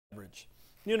damage.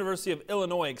 University of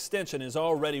Illinois Extension is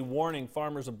already warning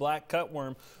farmers of black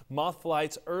cutworm. Moth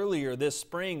flights earlier this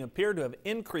spring appear to have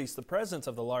increased the presence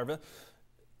of the larvae.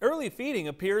 Early feeding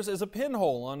appears as a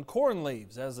pinhole on corn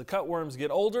leaves. As the cutworms get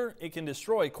older, it can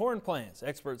destroy corn plants.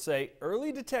 Experts say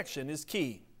early detection is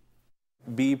key.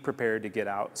 Be prepared to get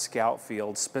out, scout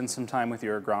fields, spend some time with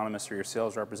your agronomist or your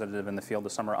sales representative in the field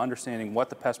this summer, understanding what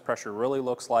the pest pressure really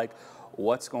looks like,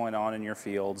 what's going on in your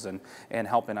fields, and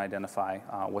helping identify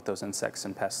what those insects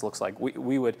and pests looks like.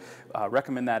 We would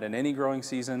recommend that in any growing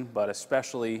season, but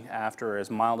especially after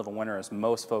as mild of a winter as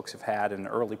most folks have had in an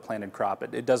early planted crop.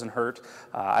 It doesn't hurt.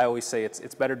 I always say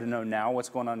it's better to know now what's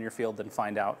going on in your field than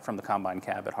find out from the combine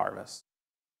cab at harvest.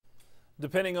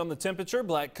 Depending on the temperature,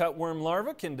 black cutworm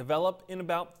larvae can develop in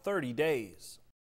about 30 days.